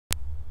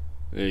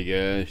Hey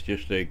guys,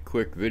 just a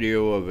quick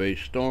video of a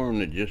storm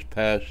that just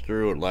passed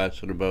through. It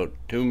lasted about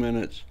 2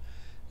 minutes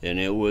and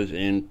it was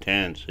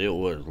intense. It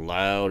was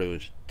loud. It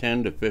was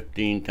 10 to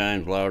 15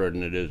 times louder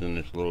than it is in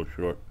this little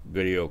short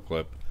video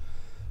clip.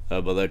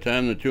 By the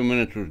time the 2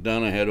 minutes was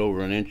done, I had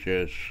over an inch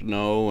of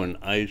snow and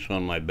ice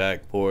on my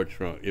back porch.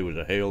 It was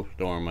a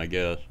hailstorm, I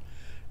guess,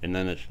 and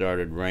then it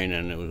started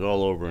raining. It was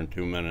all over in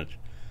 2 minutes.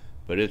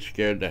 But it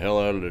scared the hell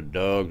out of the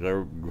dogs.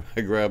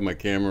 I grabbed my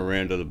camera,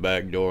 ran to the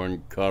back door,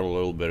 and caught a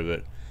little bit of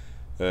it.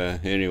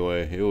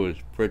 Anyway, it was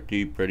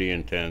pretty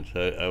intense.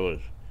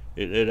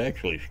 It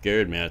actually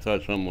scared me. I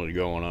thought something was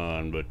going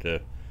on,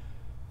 but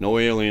no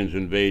aliens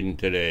invading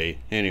today.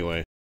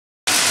 Anyway.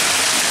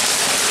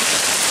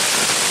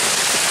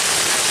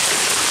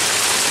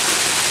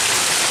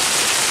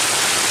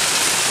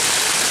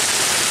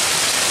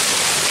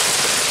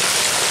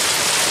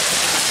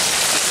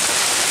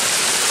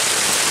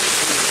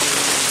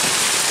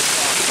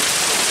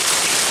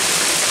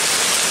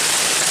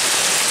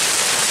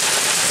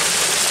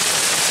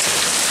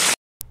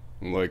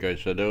 Like I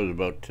said, that was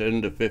about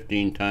 10 to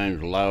 15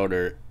 times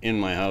louder in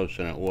my house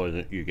than it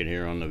was you could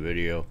hear on the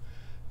video.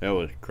 That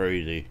was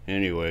crazy.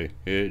 Anyway,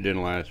 it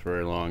didn't last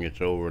very long.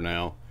 It's over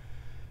now.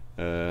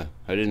 I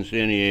didn't see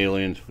any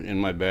aliens in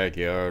my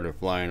backyard or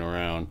flying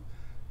around.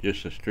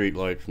 Just the street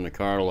light from the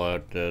car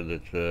lot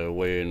that's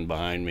way in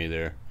behind me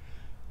there.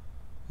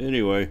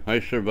 Anyway, I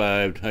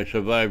survived. I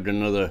survived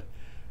another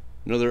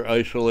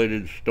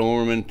isolated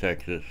storm in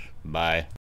Texas. Bye.